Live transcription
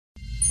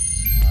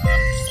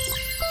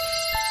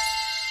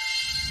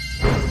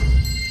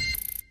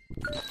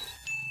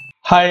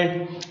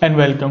Hi and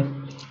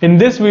welcome. In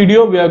this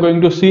video we are going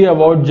to see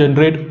about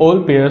generate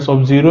all pairs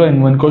of 0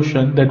 and 1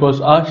 question that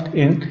was asked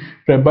in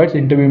PrepBytes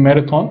interview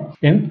marathon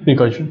in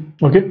Recursion.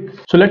 Okay,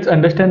 so let's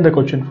understand the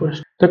question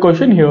first. The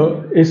question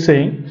here is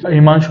saying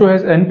Himanshu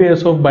has n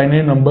pairs of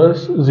binary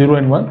numbers 0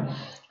 and 1.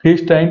 He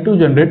is trying to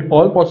generate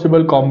all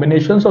possible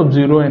combinations of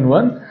 0 and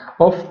 1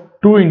 of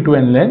 2 into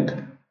n length.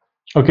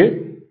 Okay,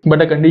 but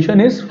the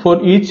condition is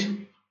for each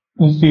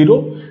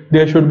 0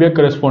 there should be a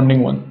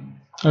corresponding 1.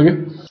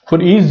 Okay,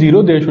 for each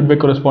 0 there should be a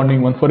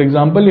corresponding 1. For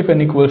example, if n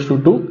equals to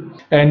 2,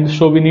 and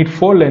so we need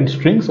 4 length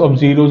strings of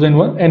 0s and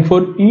 1, and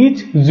for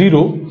each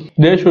 0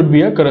 there should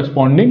be a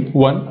corresponding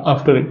 1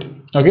 after it.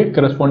 Okay,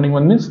 corresponding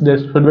 1 means there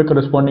should be a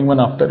corresponding 1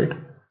 after it.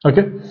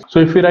 Okay, so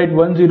if we write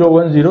 1 0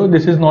 1 0,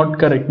 this is not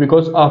correct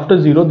because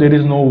after 0 there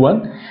is no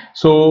 1,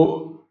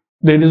 so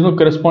there is no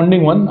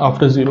corresponding 1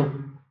 after 0.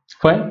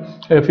 Fine.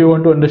 If you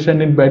want to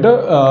understand it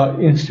better,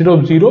 instead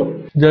of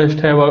 0 just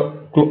have a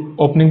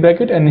opening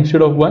bracket, and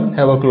instead of 1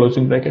 have a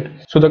closing bracket.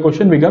 So the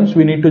question becomes,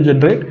 we need to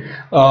generate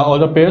all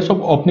the pairs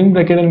of opening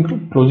bracket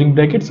and closing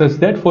bracket such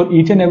that for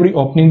each and every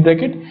opening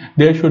bracket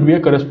there should be a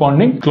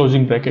corresponding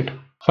closing bracket.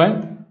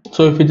 Fine.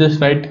 So if we just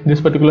write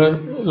this particular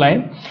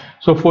line,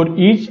 so for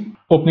each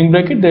opening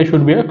bracket there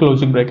should be a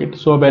closing bracket,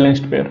 so a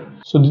balanced pair.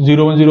 So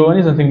 0 1 0 1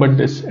 is nothing but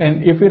this,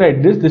 and if we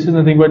write this is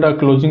nothing but a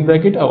closing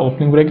bracket, a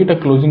opening bracket, a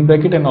closing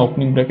bracket, and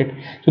opening bracket.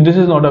 So this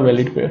is not a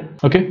valid pair.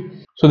 Okay,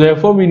 so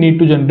therefore we need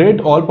to generate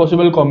all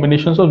possible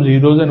combinations of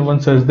 0s and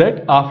 1s such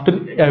that after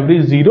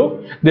every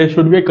 0 there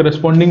should be a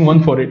corresponding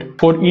 1 for it.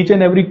 For each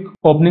and every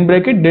opening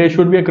bracket there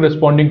should be a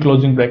corresponding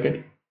closing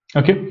bracket.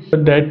 Okay, so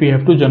that we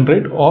have to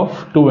generate of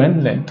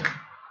 2n length.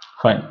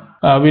 Fine.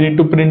 We need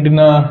to print in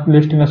a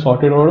list in a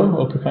sorted order.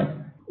 Okay, fine.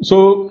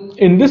 So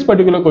in this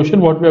particular question,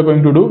 what we are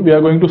going to do, we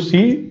are going to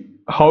see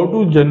how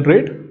to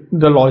generate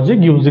the logic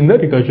using the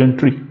recursion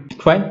tree.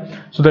 Fine.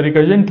 So the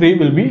recursion tree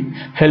will be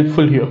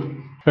helpful here.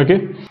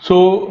 Okay,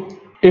 so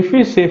if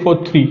we say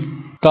for 3,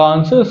 the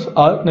answers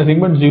are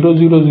nothing but 0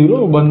 0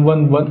 0 1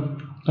 1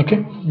 1.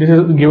 Okay, this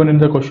is given in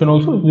the question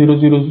also, 0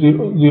 0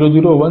 0 0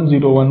 0 1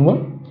 0 1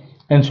 1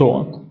 and so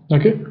on.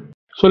 Okay,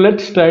 so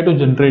let's try to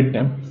generate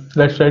them.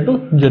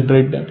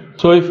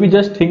 So if we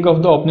just think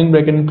of the opening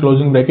bracket and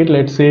closing bracket,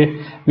 let's say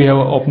we have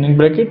an opening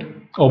bracket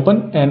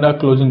open and a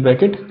closing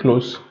bracket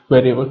close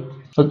variable.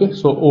 Okay,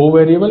 so O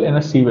variable and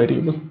a C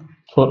variable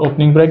for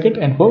opening bracket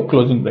and for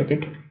closing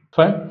bracket.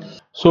 Fine.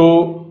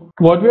 So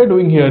what we are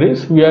doing here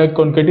is we are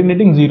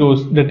concatenating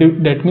zeros.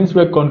 That means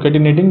we are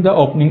concatenating the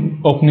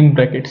opening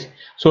brackets.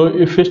 So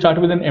if we start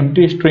with an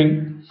empty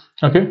string,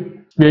 okay,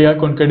 we are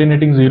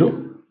concatenating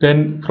 0.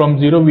 Then from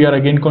 0 we are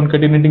again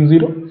concatenating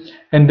 0,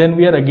 and then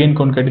we are again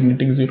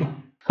concatenating 0.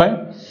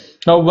 Fine.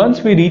 Now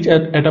once we reach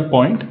at a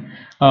point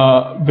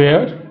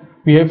where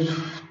we have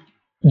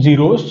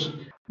zeros,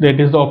 that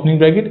is the opening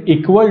bracket,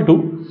 equal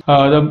to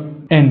the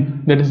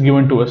n that is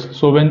given to us.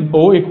 So when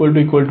O equal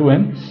to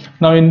n,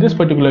 now in this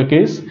particular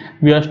case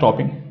we are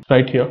stopping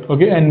right here.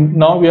 Okay, and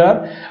now we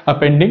are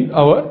appending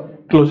our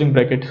closing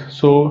bracket.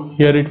 So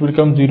here it will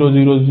come 0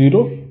 0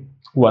 0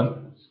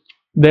 1.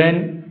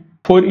 Then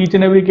for each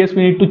and every case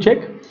we need to check,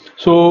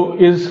 so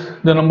is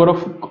the number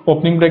of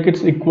opening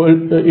brackets equal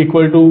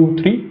to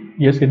 3?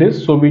 Yes, it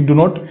is. So we do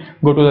not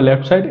go to the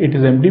left side, it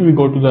is empty, we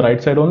go to the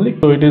right side only,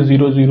 so it is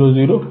 0 0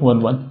 0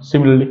 1 1.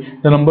 Similarly,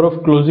 the number of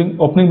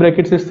opening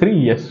brackets is 3.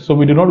 Yes, so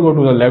we do not go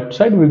to the left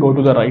side, we go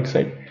to the right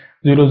side,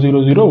 0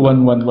 0 0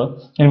 1 1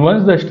 1. And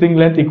once the string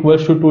length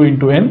equals to 2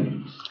 into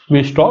n,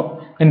 we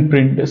stop and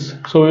print this.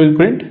 So we will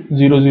print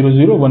 0 0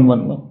 0 1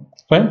 1 1.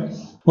 Fine.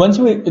 Once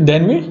we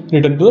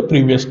return to the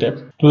previous step,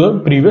 to the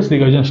previous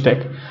recursion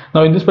stack.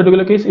 Now in this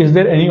particular case, is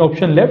there any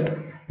option left?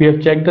 We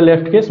have checked the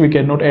left case, we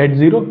cannot add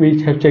 0. We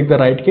have checked the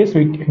right case,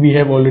 we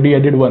have already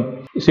added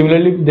 1.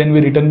 Similarly, then we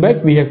return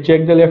back, we have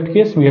checked the left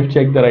case, we have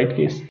checked the right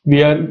case.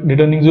 We are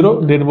returning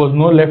 0, there was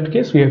no left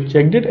case, we have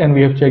checked it, and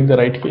we have checked the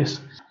right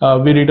case.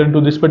 We return to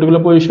this particular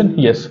position.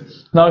 Yes.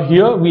 Now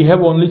here we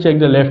have only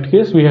checked the left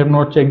case, we have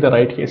not checked the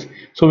right case.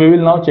 So we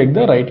will now check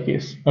the right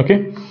case.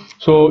 Okay,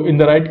 so in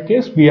the right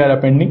case we are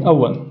appending a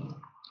 1.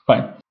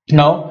 Fine.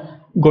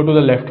 Now go to the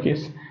left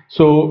case.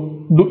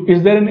 So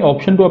is there any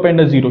option to append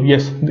a 0?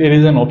 Yes, there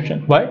is an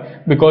option.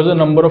 Why? Because the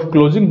number of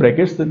closing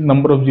brackets, the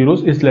number of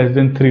zeros is less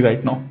than 3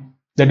 right now.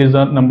 That is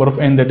the number of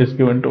n that is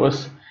given to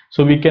us.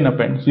 So we can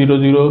append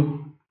 0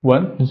 0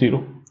 1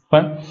 0.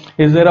 Fine.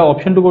 Is there an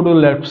option to go to the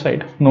left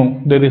side?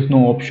 No, there is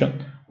no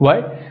option.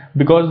 Why?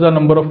 Because the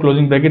number of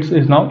closing brackets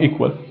is now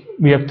equal.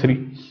 We have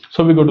 3.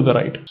 So we go to the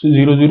right. So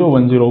 0 0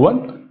 1 0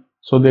 1.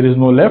 So there is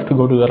no left,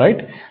 go to the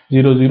right,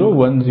 0 0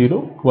 1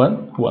 0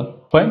 1 1.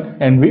 Fine.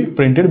 And we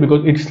print it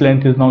because its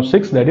length is now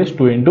 6, that is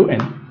 2 into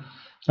n.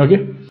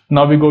 Okay.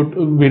 Now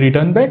we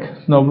return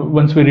back. Now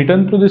once we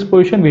return to this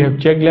position, we have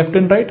checked left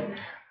and right.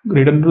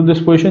 Return to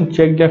this position,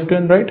 check left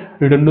and right.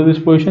 Return to this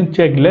position,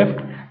 check left.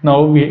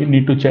 Now we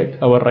need to check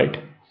our right.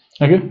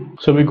 Okay,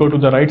 so we go to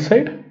the right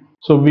side,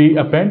 so we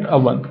append a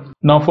 1.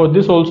 Now for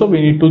this also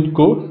we need to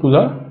go to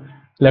the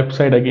left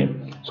side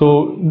again.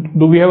 So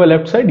do we have a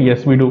left side?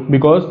 Yes, we do,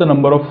 because the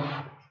number of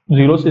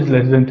zeros is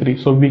less than 3,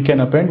 so we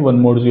can append one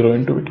more 0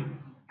 into it.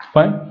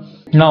 Fine.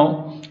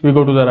 Now we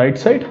go to the right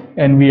side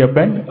and we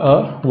append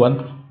a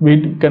 1.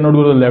 We cannot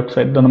go to the left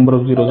side, the number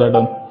of zeros are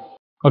done.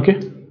 Okay,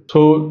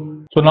 so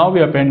now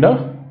we append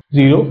a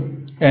 0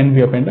 and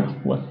we append a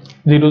 1.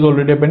 0 is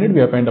already appended,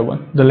 we append a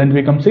 1. The length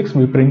becomes 6,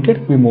 we print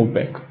it, we move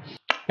back.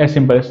 As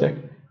simple as that.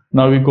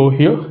 Now we go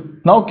here.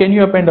 Now can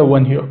you append a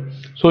 1 here?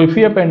 So if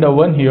we append a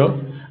 1 here,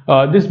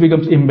 this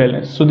becomes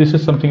imbalanced. So this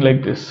is something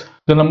like this.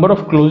 The number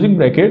of closing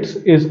brackets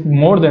is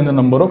more than the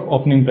number of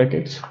opening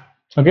brackets.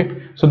 Okay,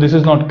 so this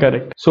is not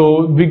correct.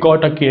 So we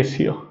got a case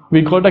here.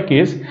 We got a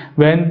case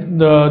when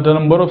the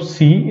number of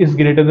C is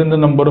greater than the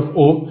number of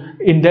O.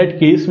 In that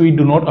case, we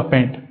do not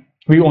append.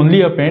 We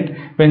only append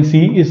when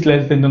C is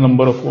less than the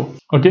number of O.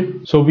 Okay,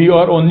 so we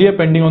are only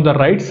appending on the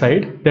right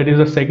side. That is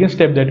the second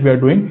step that we are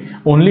doing,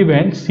 only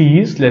when C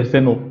is less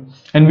than O.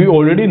 And we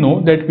already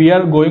know that we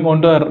are going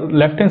on the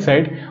left hand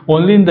side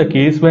only in the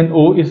case when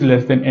O is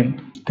less than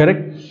N.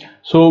 Correct?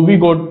 So we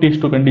got these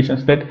two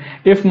conditions, that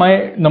if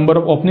my number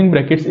of opening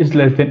brackets is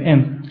less than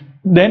N,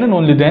 then and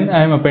only then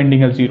I am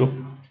appending a 0.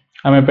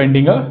 I am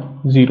appending a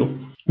 0.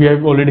 We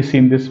have already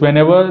seen this.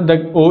 Whenever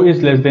the O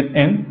is less than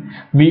N,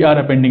 we are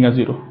appending a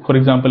 0. For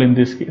example, in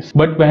this case.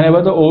 But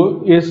whenever the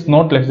O is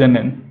not less than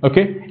N,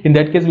 okay, in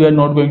that case we are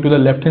not going to the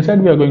left hand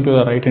side, we are going to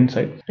the right hand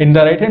side. In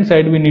the right hand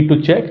side, we need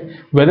to check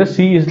whether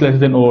C is less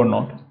than O or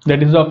not.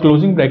 That is, the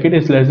closing bracket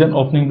is less than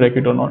opening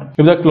bracket or not.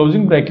 If the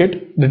closing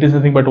bracket, that is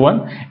nothing but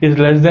 1, is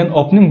less than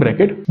opening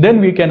bracket,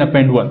 then we can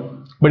append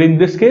 1. But in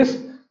this case,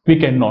 we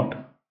cannot.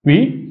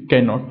 We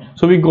cannot.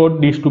 So we got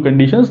these two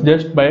conditions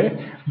just by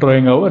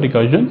drawing our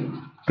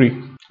recursion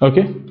tree.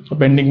 Okay,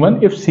 appending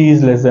 1 if C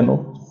is less than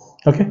O.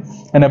 Okay,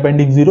 and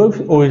appending 0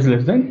 if O is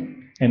less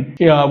than N.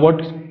 Yeah, what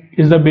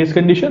is the base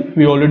condition?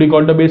 We already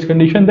got the base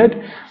condition that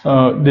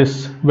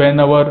this, when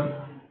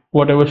our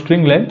whatever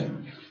string length,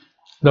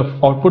 the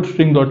output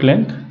string dot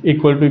length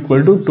equal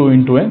to 2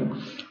 into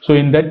N. So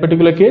in that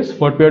particular case,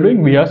 what we are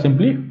doing, we are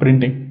simply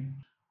printing.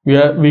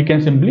 We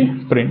can simply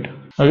print.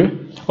 Okay,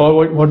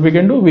 or what we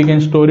can do, we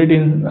can store it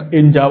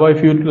in Java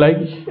if you like,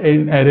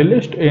 in array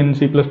list. In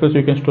C++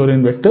 you can store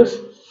in vectors.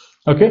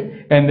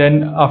 Okay, and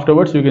then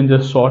afterwards you can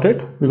just sort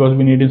it, because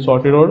we need in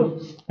sorted order,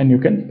 and you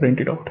can print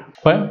it out.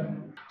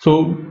 Fine.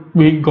 So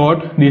we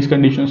got these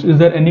conditions. Is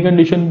there any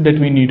condition that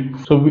we need?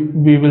 So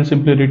we will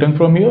simply return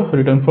from here,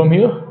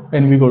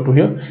 and we go to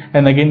here,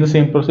 and again the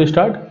same process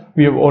start.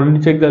 We have already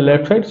checked the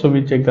left side, so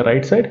we check the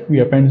right side. We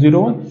append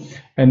 0 1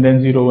 and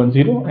then 0 1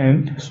 0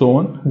 and so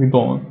on. We go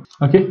on.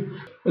 Okay,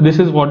 this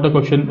is what the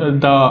question,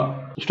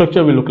 the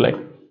structure will look like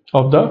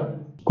of the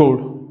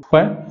code.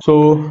 Fine.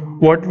 So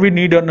what we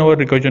need on our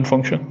recursion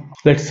function,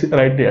 let's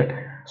write that.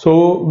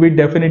 So we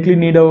definitely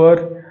need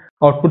our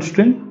output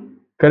string,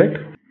 correct?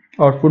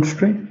 Output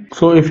string.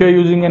 So if you are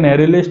using an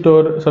array list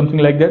or something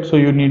like that, so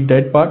you need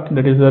that part,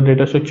 that is the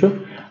data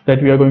structure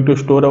that we are going to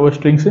store our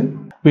strings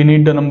in. We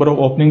need the number of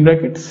opening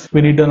brackets,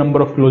 we need the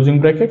number of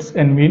closing brackets,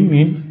 and we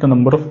need the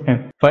number of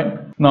N.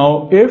 Fine.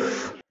 Now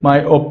if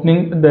my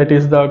opening, that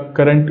is the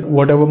current,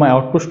 whatever my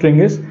output string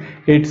is,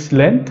 its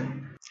length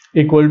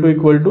equal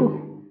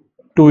to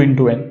 2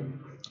 into N.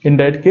 In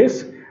that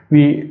case,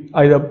 we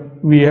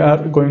are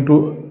going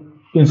to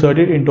insert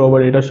it into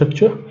our data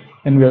structure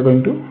and we are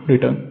going to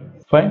return.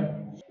 Fine.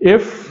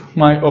 If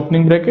my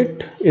opening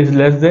bracket is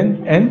less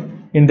than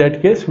N, in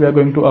that case we are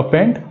going to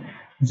append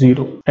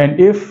 0. And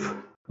if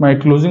my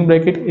closing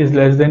bracket is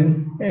less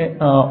than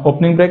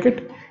opening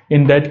bracket,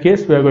 in that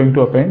case we are going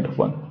to append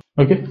 1.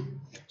 Okay,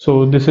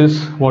 so this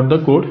is what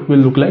the code will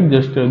look like,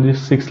 just these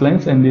 6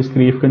 lines and these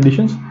 3 if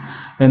conditions,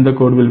 and the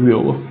code will be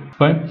over.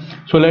 Fine.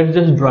 So let's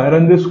just dry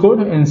run this code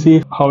and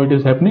see how it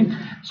is happening.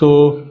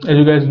 So as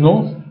you guys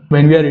know,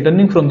 when we are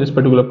returning from this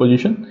particular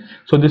position,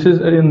 so this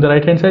is in the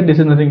right hand side, this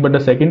is nothing but the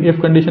second if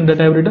condition that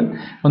I have written.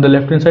 On the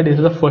left hand side is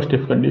the first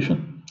if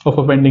condition of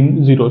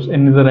appending zeros,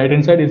 and in the right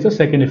hand side is the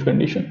second if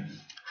condition.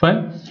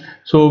 Fine.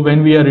 So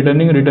when we are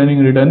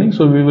returning,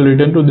 so we will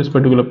return to this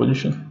particular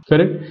position,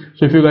 correct?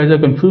 So if you guys are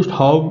confused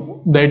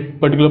how that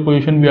particular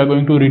position we are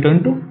going to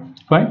return to,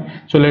 fine,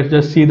 so let's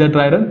just see the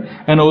try run,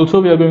 and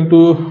also we are going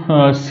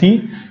to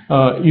see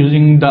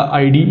using the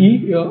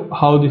IDE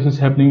how this is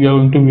happening. We are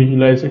going to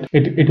visualize it.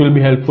 It will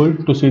be helpful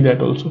to see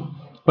that also.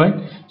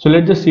 Fine. So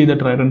let's just see the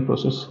try run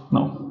process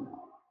now.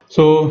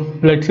 So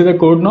let's see the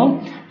code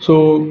now.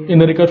 So in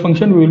the recur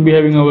function, we will be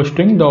having our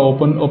string, the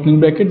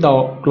opening bracket,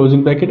 the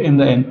closing bracket, and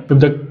the N. If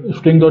the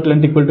string dot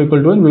length equal to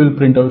 1, we will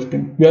print our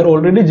string. We are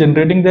already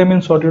generating them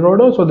in sorted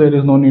order, so there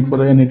is no need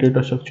for any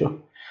data structure.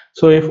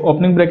 So if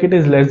opening bracket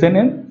is less than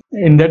N,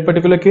 in that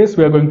particular case,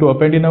 we are going to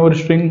append in our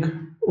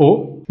string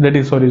O, that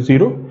is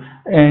 0.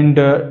 And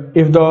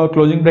if the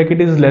closing bracket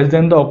is less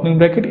than the opening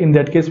bracket, in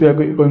that case we are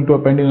going to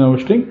append in our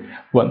string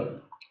 1.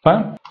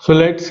 Fine. So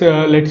let's see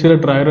the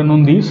try run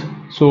on these.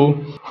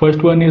 So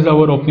first one is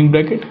our opening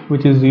bracket,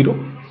 which is 0.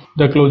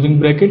 The closing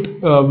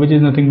bracket, which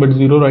is nothing but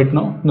 0 right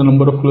now. The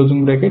number of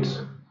closing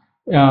brackets,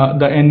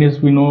 the N is,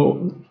 we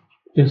know,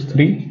 is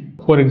 3,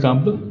 for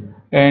example,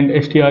 and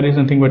str is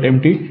nothing but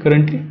empty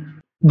currently.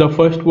 The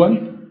first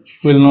one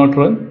will not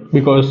run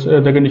because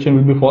the condition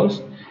will be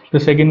false. The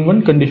second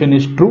one condition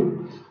is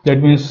true,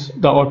 that means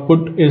the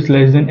output is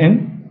less than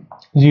n,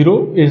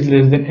 0 is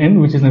less than n,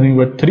 which is nothing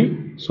but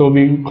 3. So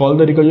we call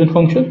the recursion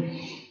function,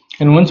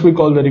 and once we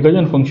call the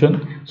recursion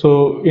function,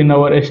 so in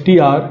our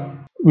str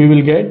we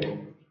will get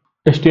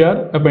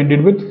str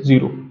appended with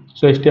 0.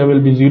 So str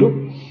will be 0.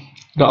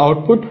 The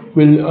output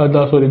will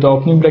the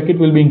opening bracket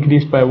will be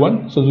increased by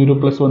 1, so 0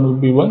 plus 1 will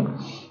be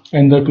 1,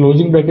 and the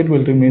closing bracket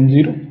will remain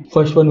 0.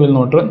 First one will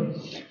not run.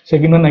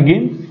 Second one,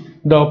 again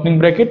the opening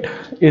bracket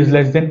is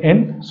less than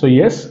n, so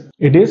yes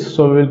it is,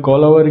 so we will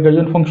call our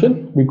recursion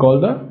function. We call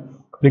the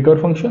recur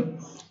function.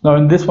 Now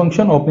in this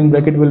function, opening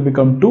bracket will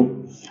become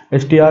 2,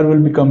 str will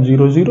become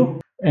 0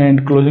 0,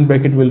 and closing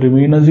bracket will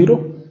remain a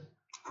 0.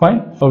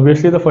 Fine.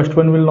 Obviously the first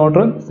one will not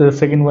run, the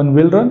second one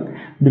will run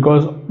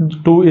because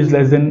 2 is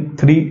less than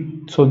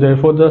 3, so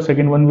therefore the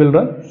second one will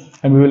run,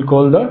 and we will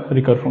call the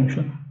recur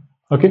function.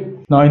 Okay,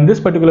 now in this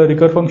particular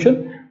recur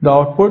function, the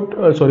output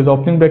the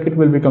opening bracket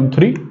will become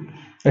 3,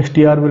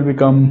 str will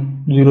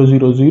become 0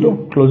 0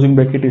 0, closing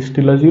bracket is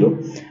still a 0.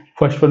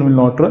 First one will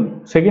not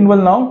run. Second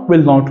one now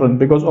will not run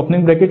because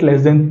opening bracket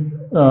less than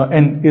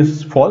n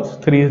is false,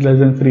 3 is less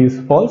than 3 is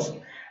false.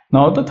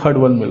 Now the third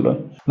one will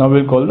run. Now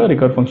we'll call the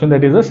recur function,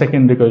 that is the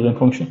second recursion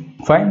function.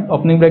 Fine,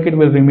 opening bracket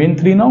will remain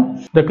 3 now.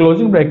 The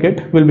closing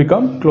bracket will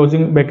become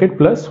closing bracket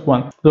plus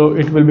 1. So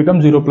it will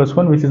become 0 plus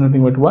 1, which is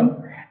nothing but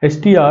 1.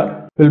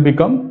 str will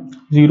become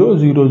 0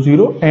 0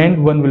 0,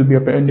 and 1 will be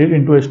appended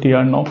into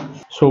str now.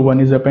 So 1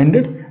 is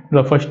appended.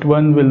 The first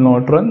one will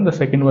not run, the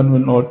second one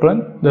will not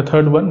run, the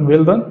third one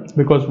will run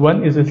because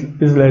 1 is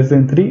less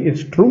than 3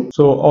 is true.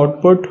 So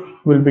output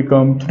will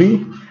become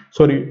 3,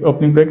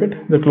 opening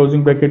bracket, the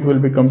closing bracket will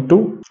become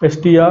 2,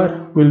 str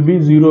will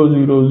be 0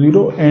 0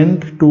 0,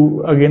 and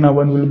 2, again a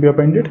 1 will be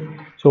appended.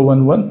 So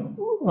 1 1,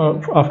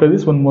 after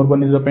this one more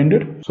 1 is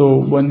appended, so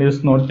 1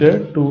 is not there,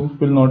 2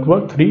 will not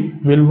work, 3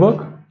 will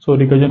work. So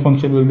recursion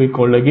function will be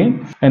called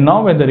again, and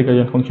now when the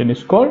recursion function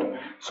is called,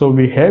 so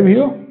we have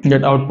here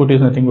that output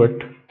is nothing but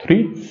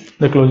 3,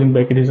 the closing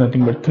bracket is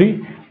nothing but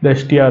 3, the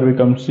str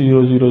becomes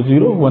 0 0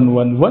 0 1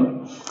 1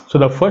 1. So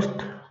the first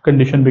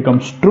condition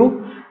becomes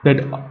true,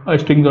 that a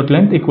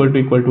string.length equal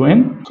to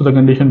n. So the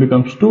condition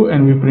becomes true,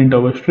 and we print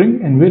our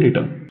string and we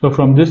return. So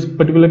from this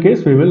particular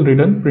case we will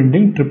return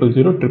printing 0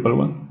 0 0 1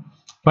 1.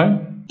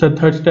 Fine. The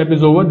third step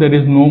is over, there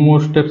is no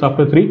more steps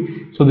after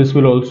 3, so this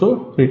will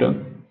also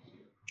return.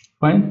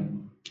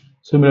 Fine.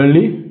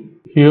 Similarly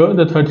here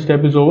the third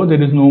step is over,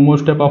 there is no more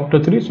step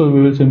after 3, so we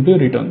will simply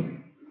return.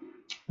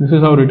 This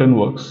is how return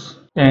works.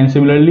 And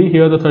similarly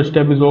here the third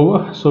step is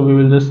over, so we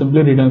will just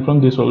simply return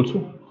from this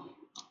also.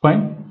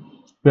 Fine.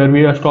 Where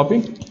we are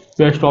stopping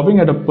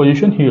at a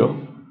position here.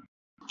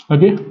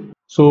 Okay,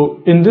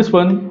 so in this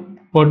one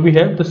what we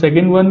have, the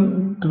second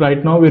one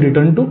right now we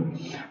return to.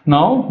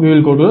 Now we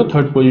will go to the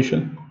third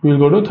position. We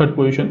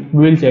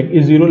will check,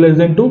 is 0 less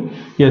than 2?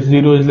 Yes,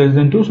 0 is less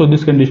than 2, so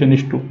this condition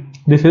is true.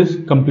 This is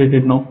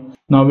completed now.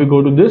 Now we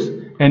go to this,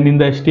 and in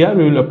the str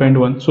we will append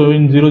 1. So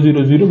in 0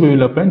 0 0 we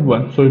will append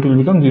 1, so it will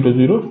become 0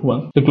 0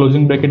 1. The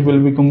closing bracket will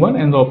become 1,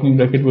 and the opening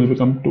bracket will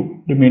become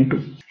 2, remain 2.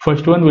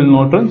 First one will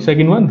not run,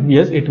 second one,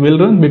 yes, it will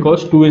run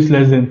because 2 is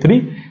less than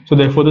 3, so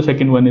therefore the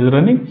second one is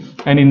running,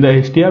 and in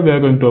the str we are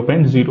going to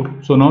append 0.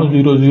 So now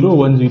 0 0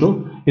 1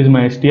 0 is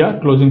my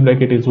str, closing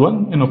bracket is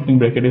 1, and opening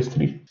bracket is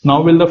 3.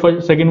 Now will the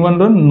second one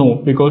run? No,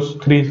 because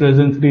 3 is less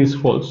than 3 is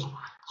false.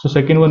 So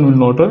second one will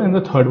not run, and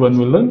the third one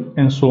will run,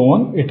 and so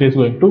on. It is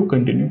going to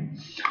continue.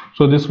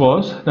 So this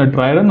was the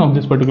dry run of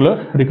this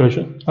particular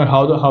recursion, or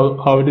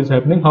how it is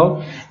happening,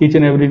 how each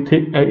and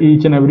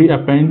every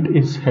append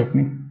is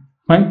happening.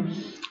 Fine.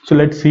 So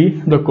let's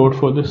see the code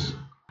for this.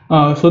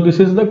 So this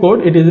is the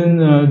code. It is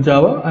in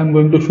Java. I'm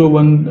going to show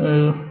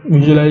one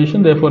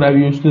visualization. Therefore, I've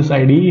used this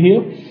IDE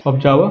here of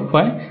Java.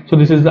 Fine. So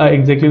this is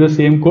exactly the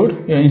same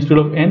code. Instead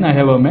of n, I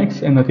have a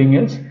max and nothing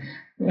else,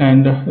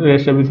 and the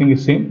rest everything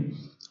is same.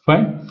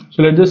 Fine.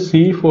 So let's just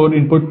see for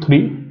input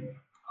 3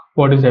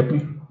 what is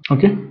happening.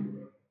 Okay.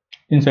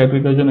 Inside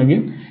recursion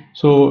again.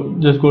 So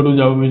just go to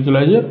Java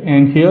visualizer,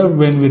 and here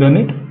when we run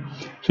it,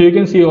 so you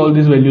can see all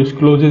these values.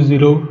 Close is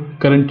 0,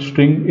 current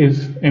string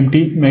is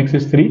empty, max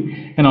is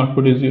 3, and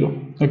output is 0.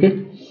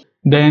 Okay.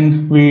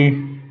 Then we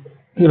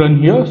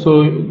run here,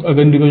 so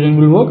again recursion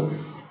will work,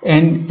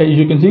 and as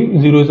you can see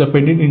 0 is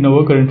appended in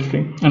our current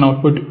string, and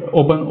output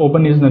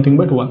open is nothing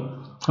but 1.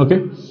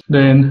 Okay.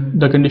 Then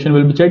the condition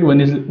will be checked,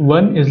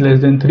 1 is less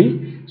than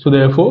 3, so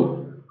therefore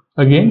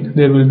again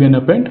there will be an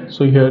append.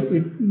 So here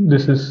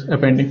this is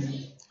appending.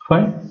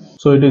 Fine.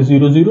 So it is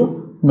 0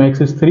 0, max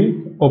is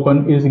 3,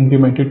 open is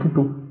incremented to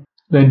 2.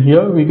 Then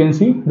here we can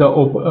see the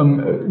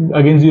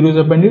again 0 is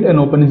appended and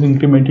open is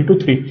incremented to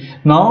 3.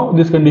 Now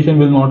this condition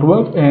will not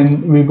work,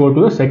 and we go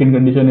to the second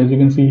condition. As you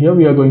can see here,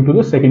 we are going to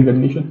the second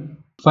condition.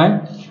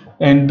 Fine.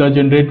 And the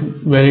generate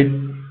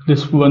valid,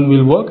 this one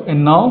will work,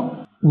 and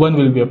now 1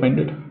 will be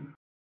appended.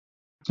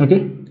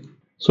 Okay.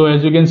 So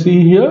as you can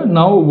see here,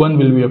 now 1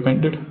 will be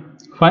appended.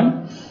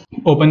 Fine.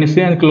 Open is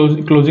 3, and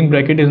closing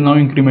bracket is now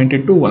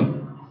incremented to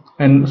 1,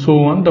 and so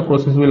on the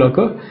process will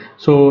occur.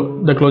 So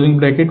the closing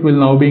bracket will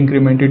now be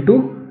incremented to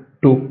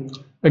 2.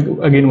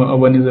 Again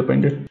 1 is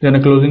appended, then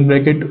a closing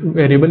bracket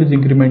variable is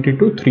incremented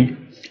to 3.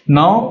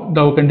 Now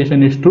the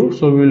condition is true,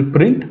 so we will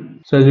print.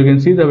 So as you can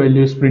see, the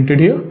value is printed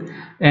here,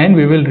 and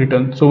we will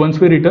return. So once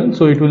we return,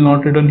 so it will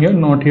not return here,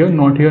 not here,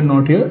 not here,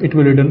 not here, it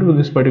will return to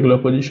this particular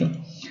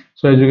position.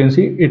 So as you can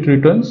see, it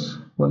returns,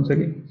 once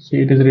again,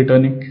 see it is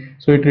returning,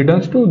 so it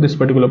returns to this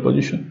particular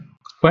position.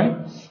 Fine.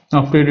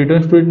 After it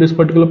returns to this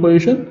particular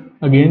position,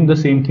 again the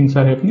same things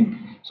are happening.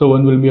 So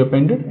one will be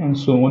appended, and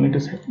so on it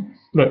is happening,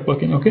 right?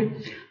 Working. Okay,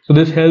 so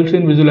this helps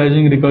in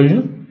visualizing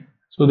recursion,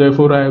 so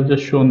therefore I have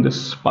just shown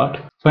this part.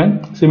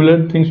 Fine.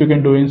 Similar things you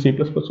can do in C++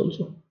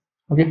 also.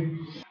 Okay,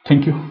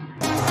 thank you.